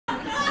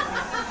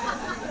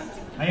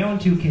I own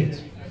 2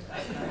 kids.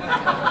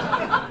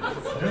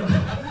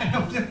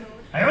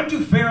 I own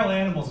 2 feral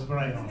animals is what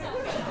I own.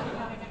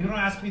 You don't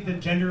ask me the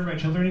gender of my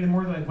children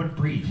anymore, they're like, what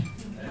breed?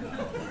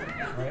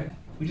 Right?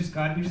 We just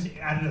added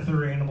a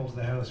 3rd animal to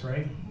the house,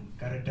 right?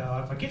 Got a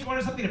dog. My kids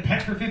wanted something to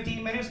pet for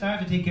 15 minutes, now I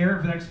have to take care of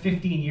it for the next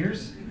 15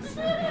 years.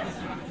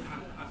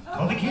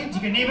 Tell the kids,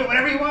 you can name it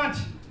whatever you want.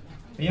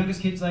 The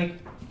youngest kid's like,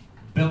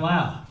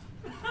 Bilal.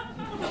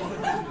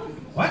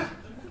 What?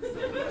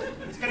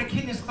 He's got a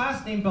kid in his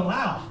class named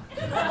Bilal.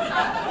 He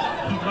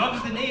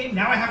loves the name,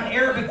 now I have an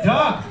Arabic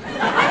dog.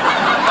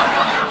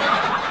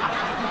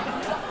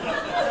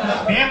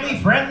 He's family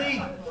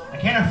friendly. I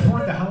can't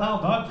afford the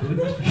halal dog food.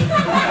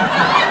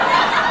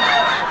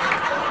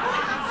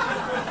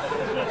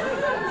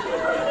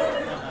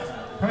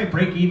 Probably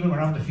break even when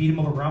I have to feed him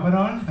over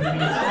Ramadan.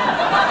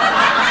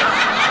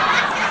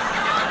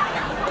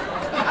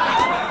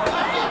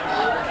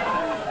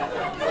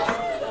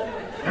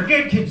 They're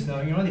good kids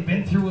though, you know, they've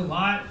been through a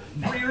lot.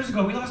 4 years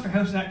ago, we lost our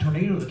house in that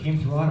tornado that came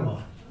through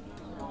Ottawa.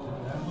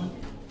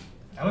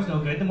 That was no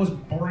good. The most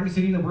boring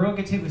city in the world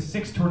gets hit with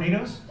 6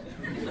 tornadoes.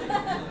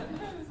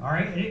 All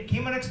right, and it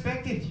came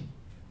unexpected.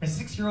 A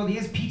 6-year-old, he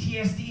has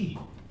PTSD.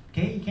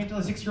 Okay, you can't tell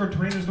a 6-year-old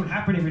tornadoes don't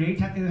happen every day.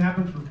 Technically, they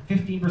happen for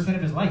 15%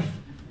 of his life.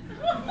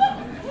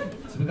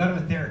 So we got him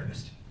a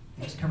therapist.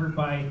 He's covered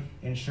by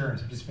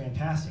insurance, which is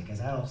fantastic.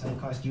 As adults, that'll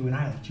cost you and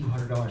I like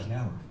 $200 an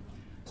hour.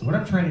 So what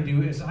I'm trying to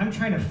do is I'm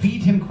trying to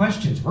feed him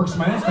questions, work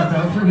my own stuff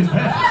out through his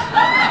benefits.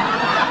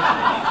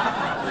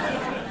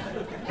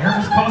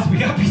 Therapist calls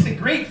me up, he's a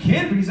great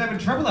kid, but he's having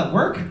trouble at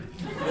work. He's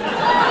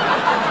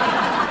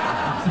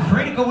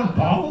afraid of going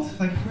bald.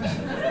 Like,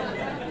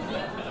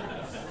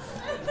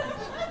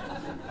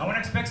 no one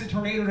expects a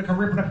tornado to come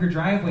ripping up your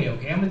driveway,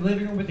 okay? I'm in the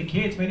living room with the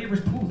kids, my neighbor's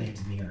pool lands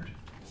in the yard.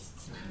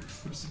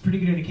 Which is a pretty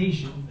good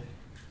indication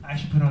I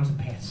should put on some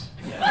pants.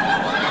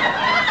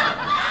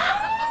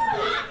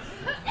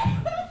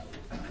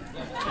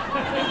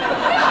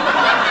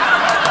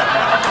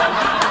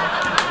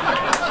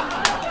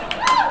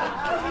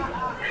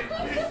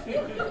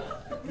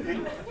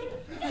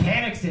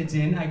 Panic sets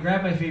in, I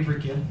grab my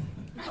favorite kid.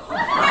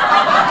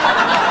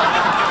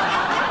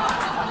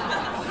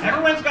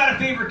 Everyone's got a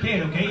favorite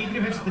kid, okay? Even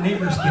if it's the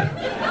neighbor's kid.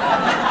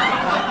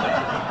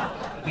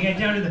 We head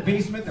down to the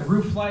basement, the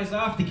roof flies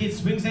off, the kid's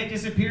swing set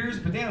disappears,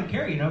 but they don't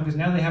care, you know, because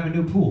now they have a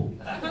new pool.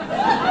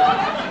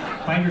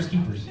 Finders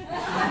keepers.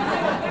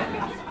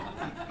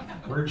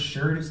 We're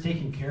insured, it's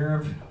taken care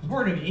of. It was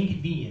more of an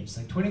inconvenience.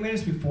 Like 20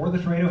 minutes before the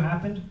tornado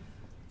happened,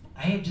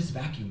 I had just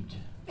vacuumed.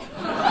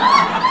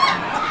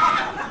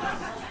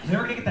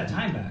 Never gonna get that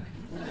time back.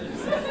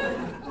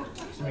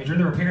 So during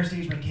the repair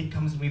stage, my kid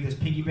comes to me with this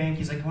piggy bank.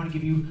 He's like, I want to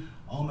give you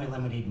all my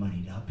lemonade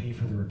money to help pay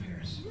for the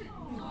repairs.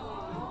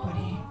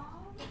 Buddy,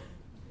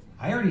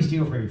 I already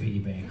steal from your piggy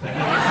bank.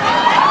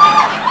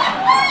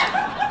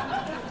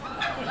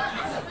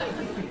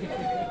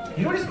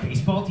 You know what his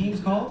baseball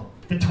team's called?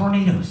 The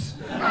Tornadoes.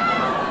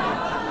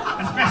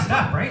 That's messed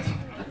up, right?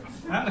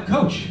 I'm the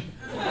coach.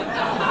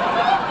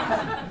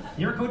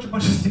 You ever coach a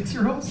bunch of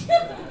 6-year-olds?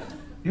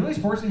 The only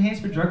sports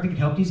enhancement drug that can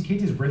help these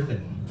kids is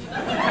Ritalin.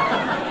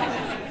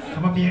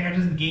 Come up to the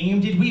edges of the game.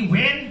 Did we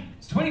win?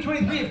 It's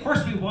 2023, of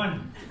course we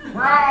won.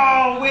 We're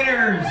all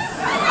winners.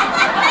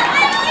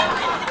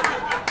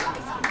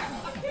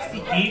 It's the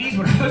 80s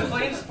when I was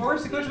playing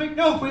sports, the coach would be like,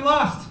 no, we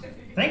lost.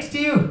 Thanks to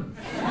you.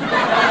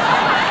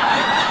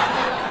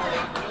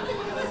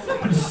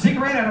 Put a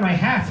cigarette out of my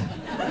hat.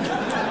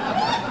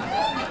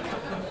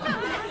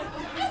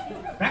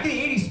 Back in the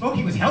 80s,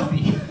 smoking was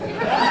healthy.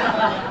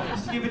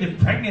 Just give it to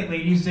pregnant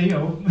ladies to, you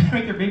know,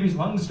 make their baby's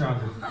lungs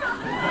stronger.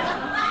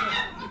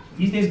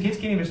 These days, kids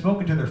can't even smoke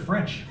until they're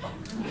French.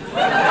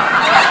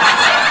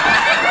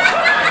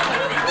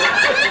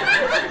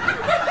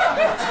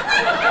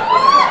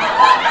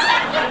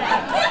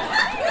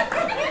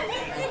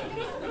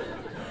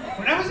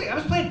 When I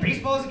was playing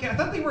baseball as a kid, I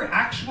thought they were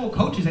actual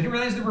coaches. I didn't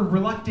realize they were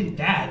reluctant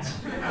dads.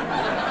 So,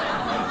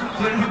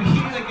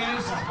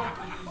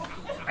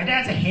 my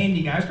dad's a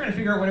handy guy. I was trying to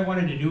figure out what I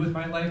wanted to do with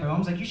my life. My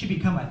mom's like, you should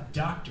become a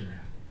doctor.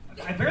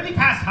 I barely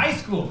passed high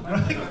school. I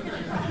don't think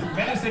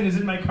medicine is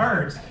in my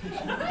cards.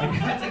 My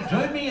dad's like,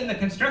 join me in the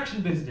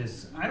construction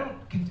business. I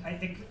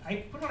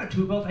put on a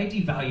tool belt, I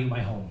devalue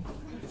my home.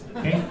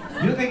 Okay?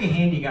 You look like a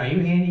handy guy. You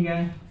a handy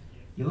guy?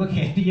 You look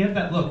handy. You have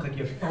that look like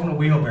you own a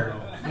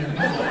wheelbarrow. You know?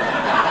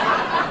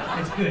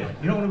 It's good.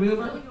 You don't want a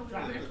wheelbarrow?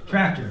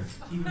 Tractor.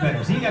 Even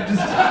better. See, I'm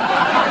just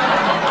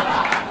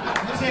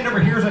hand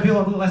over here so I feel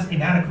a little less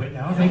inadequate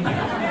now. Thank you.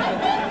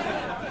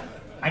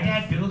 My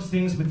dad builds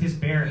things with his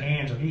bare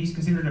hands. Okay? He's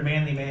considered a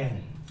manly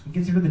man. He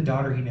considered the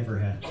daughter he never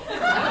had.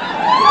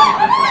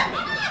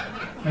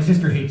 My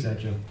sister hates that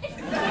joke.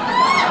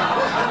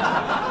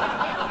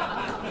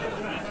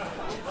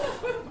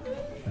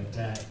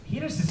 But he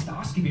had a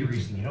cystoscopy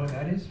recently. You know what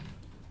that is?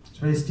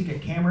 It's where they stick a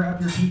camera up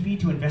your pee-pee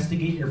to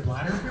investigate your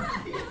bladder.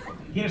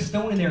 He had a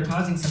stone in there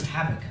causing some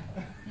havoc.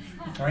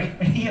 All right?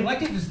 And he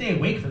elected to stay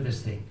awake for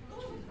this thing.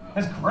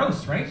 That's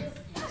gross, right?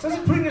 Sounds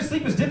like putting him to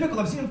sleep is difficult.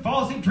 I've seen him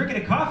fall asleep drinking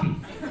a coffee.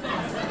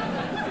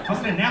 I was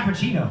wasn't a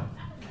Nappuccino.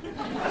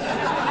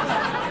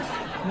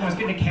 I was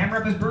getting a camera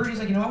up his bird. He's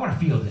like, I want to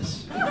feel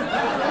this. I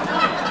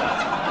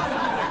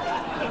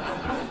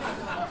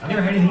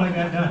never had anything like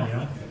that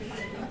done,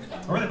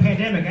 Over the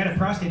pandemic, I had a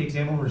prostate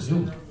exam over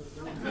Zoom.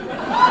 I'm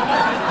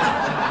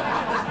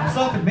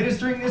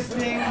self-administering this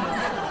thing.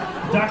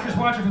 The doctor's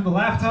watching from the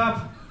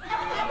laptop.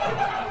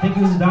 I think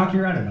he was a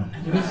doctor. I don't know.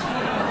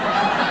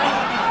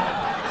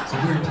 It's a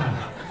weird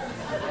time.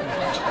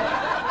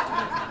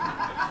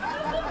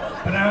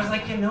 But I was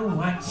like, you know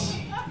what?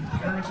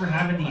 Parents were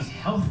having these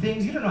health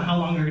things. You don't know how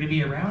long they're going to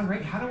be around,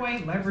 right? How do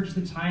I leverage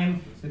the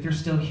time that they're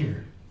still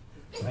here?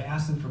 So I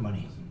asked them for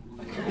money.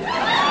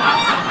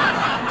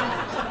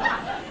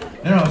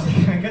 No, I was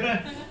like,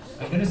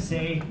 I'm gonna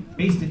say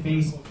face to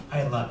face,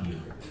 I love you.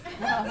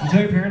 You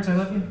tell your parents I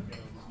love you?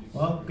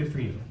 Well, good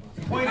for you.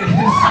 The point is,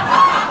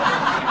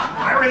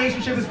 my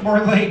relationship is more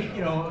like,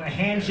 a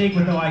handshake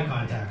with no eye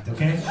contact,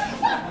 okay? So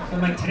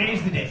I'm like,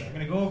 today's the day. I'm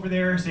gonna go over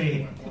there and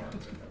say,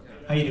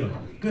 how you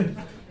doing? Good.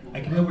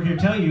 I can over here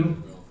tell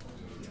you,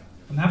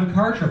 I'm having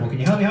car trouble. Can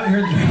you help me out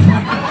here?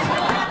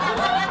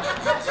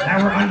 Now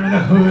we're under the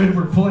hood,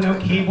 we're pulling out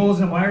cables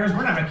and wires.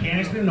 We're not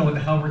mechanics, we don't know what the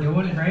hell we're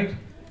doing, right?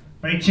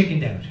 But I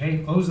chickened out,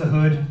 hey? Close the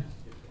hood,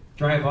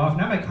 drive off.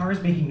 Now my car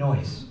is making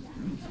noise.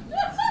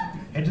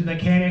 Head to the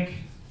mechanic,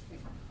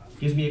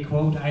 gives me a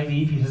quote, I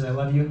leave, he says, I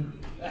love you.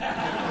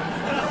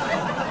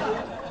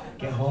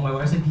 Get home, my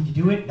wife's like, did you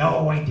do it?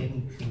 No, I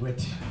didn't do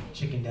it.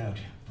 Chickened out.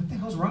 What the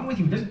hell's wrong with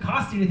you? It doesn't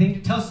cost you anything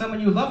to tell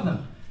someone you love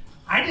them.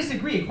 I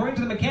disagree. According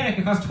to the mechanic,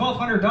 it costs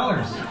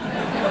 $1,200.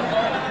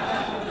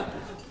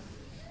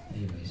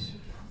 Anyways.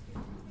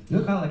 You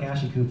look kind of like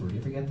Ashley Cooper. You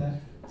ever get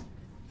that?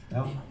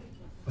 No?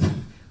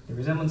 The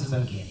resemblance is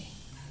uncanny.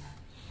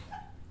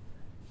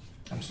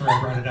 I'm sorry I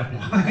brought it up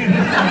now.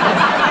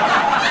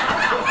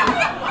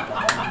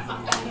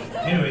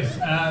 Anyways,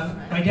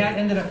 my dad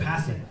ended up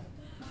passing.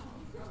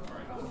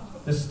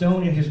 The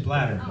stone in his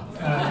bladder. No,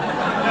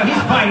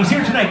 he's fine. He's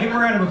here tonight. Give him a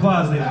round of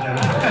applause, ladies and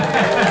gentlemen.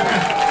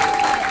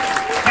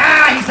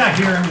 He's not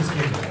here. I'm just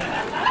kidding.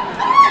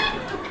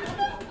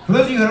 For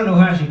those of you who don't know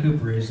who Ashley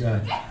Cooper is,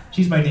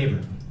 she's my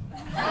neighbor.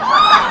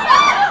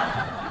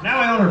 Now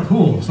I own her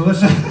pool, so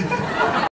let's...